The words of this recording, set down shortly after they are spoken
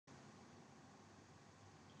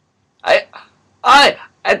I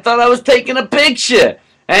thought I was taking a picture.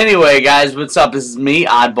 Anyway, guys, what's up? This is me,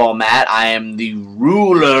 Oddball Matt. I am the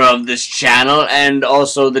ruler of this channel and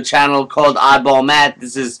also the channel called Oddball Matt.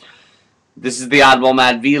 This is the Oddball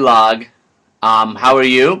Matt vlog. How are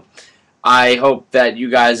you? I hope that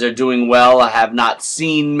you guys are doing well. I have not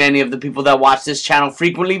seen many of the people that watch this channel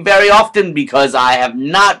frequently very often because I have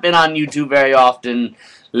not been on YouTube very often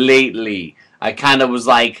lately. I kind of was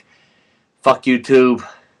like, fuck YouTube.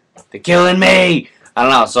 They're killing me. I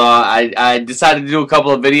don't know. So I decided to do a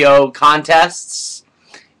couple of video contests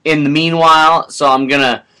in the meanwhile. So I'm going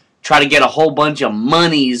to try to get a whole bunch of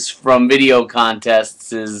monies from video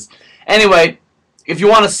contests. Anyway, if you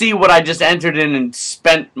want to see what I just entered in and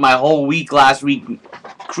spent my whole week last week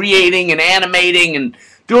creating and animating and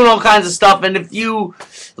doing all kinds of stuff, and if you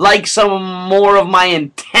like some more of my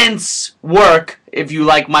intense work, if you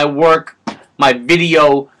like my work, my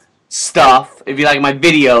video stuff, if you like my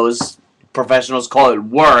videos, professionals call it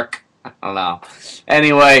work, I don't know.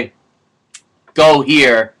 Anyway, go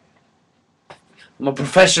here. I'm a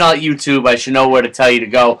professional at YouTube. I should know where to tell you to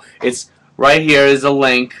go. It's right here is a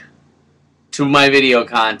link to my video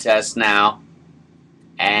contest now,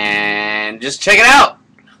 and just check it out.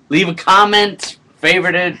 Leave a comment,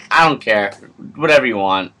 favorite it, I don't care, whatever you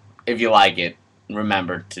want. If you like it,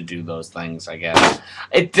 remember to do those things. I guess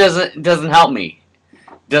it doesn't help me.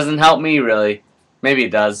 Doesn't help me really. Maybe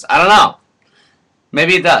it does. I don't know.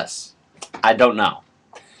 Maybe it does. I don't know.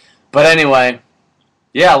 But anyway,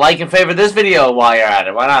 yeah, like and favorite this video while you're at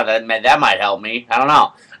it. Why not? That might help me. I don't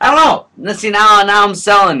know. I don't know. Let's see, now I'm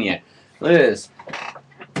selling you. Look at this.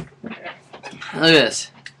 Look at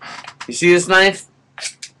this. You see this knife?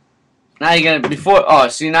 Now you're gonna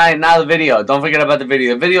see now the video. Don't forget about the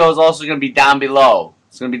video. The video is also gonna be down below.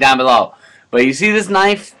 It's gonna be down below. But you see this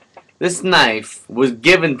knife? This knife was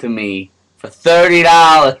given to me for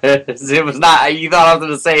 $30. It was not. You thought I was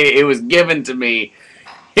gonna say it was given to me.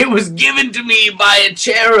 It was given to me by a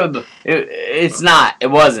cherub. It's not.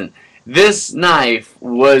 It wasn't. This knife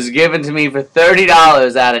was given to me for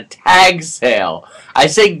 $30 at a tag sale. I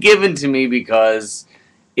say given to me because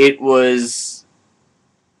it was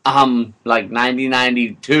like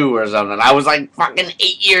 1992 or something. I was like fucking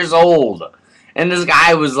 8 years old, and this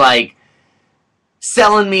guy was like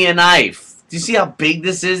selling me a knife. Do you see how big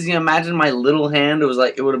this is? You imagine my little hand. It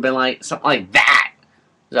would have been like something like that.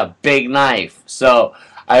 It was a big knife. So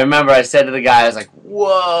I remember I said to the guy, I was like,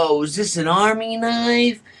 "Whoa, is this an army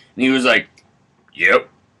knife?" And he was like, "Yep."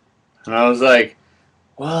 And I was like,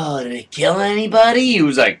 "Whoa, did it kill anybody?" He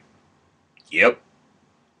was like, "Yep."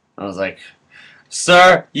 I was like,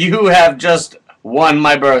 "Sir, you have just won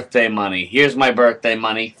my birthday money. Here's my birthday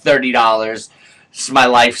money, $30. This is my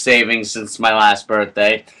life savings since my last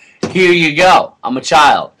birthday. Here you go. I'm a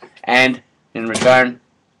child." And in return,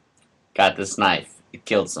 got this knife. It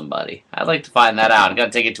killed somebody. I'd like to find that out. I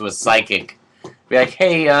gotta take it to a psychic. Be like,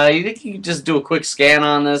 "Hey, you think you could just do a quick scan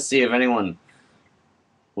on this, see if anyone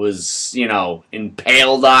was, you know,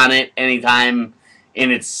 impaled on it anytime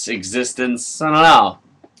in its existence?" I don't know,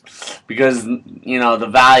 because you know the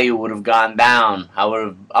value would have gone down. I would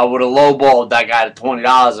have lowballed that guy to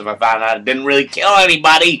 $20 if I found out it didn't really kill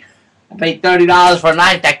anybody. I paid $30 for a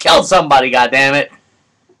knife that killed somebody. God damn it!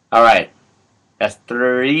 All right, that's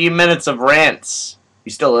 3 minutes of rants.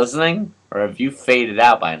 You still listening, or have you faded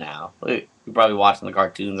out by now? Look, you're probably watching the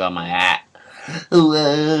cartoons on my hat. Whoa.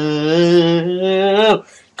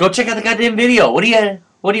 Go check out the goddamn video. What are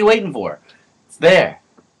you waiting for? It's there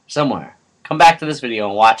somewhere. Come back to this video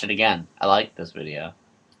and watch it again. I like this video.